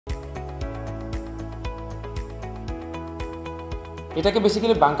এটাকে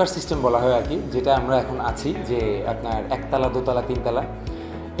basically bunker system বলা হয় আর কি, যেটা আমরা এখন আছি, যে আপনার একতলা, দোতলা, তিনতলা।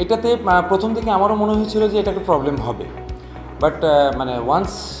 এটাতে প্রথম থেকে আমারও মনে হয়েছিল যে এটা একটা প্রবলেম হবে, বাট মানে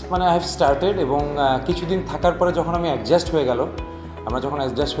ওয়ান্স মানে আই হ্যাভ স্টার্টেড এবং কিছুদিন থাকার পরে যখন আমি অ্যাডজাস্ট হয়ে গেল, আমরা যখন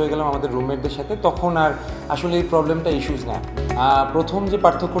অ্যাডজাস্ট হয়ে গেলাম আমাদের রুমমেটদের সাথে, তখন আর আসলে এই প্রবলেমটা ইস্যুস না। প্রথম যে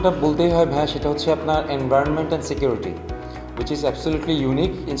পার্থক্যটা বলতেই হয় ভাইয়া, সেটা হচ্ছে আপনার environment and security, which is absolutely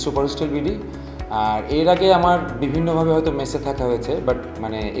unique in super hostel BD. আর এর আগে আমার বিভিন্নভাবে হয়তো মেসে থাকা হয়েছে, বাট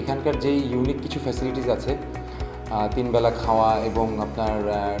মানে এখানকার যেই ইউনিক কিছু ফ্যাসিলিটিস আছে, 3 বেলা খাওয়া এবং আপনার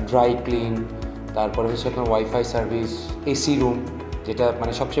ড্রাই ক্লিন, তারপরে হচ্ছে আপনার ওয়াইফাই সার্ভিস, এসি রুম, যেটা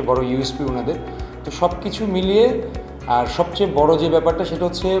মানে সবচেয়ে বড় ইউএসপি ওনাদের। তো সব কিছু মিলিয়ে আর সবচেয়ে বড় যে ব্যাপারটা সেটা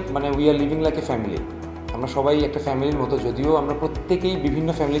হচ্ছে মানে we are living like a family. আমরা সবাই একটা ফ্যামিলির মতো, যদিও আমরা প্রত্যেকেই বিভিন্ন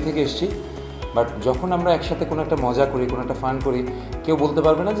ফ্যামিলি থেকে এসেছি, বাট যখন আমরা একসাথে কোনো একটা মজা করি, কোনো একটা ফান করি, কেউ বলতে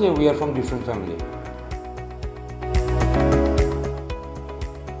পারবে না যে we are from different family.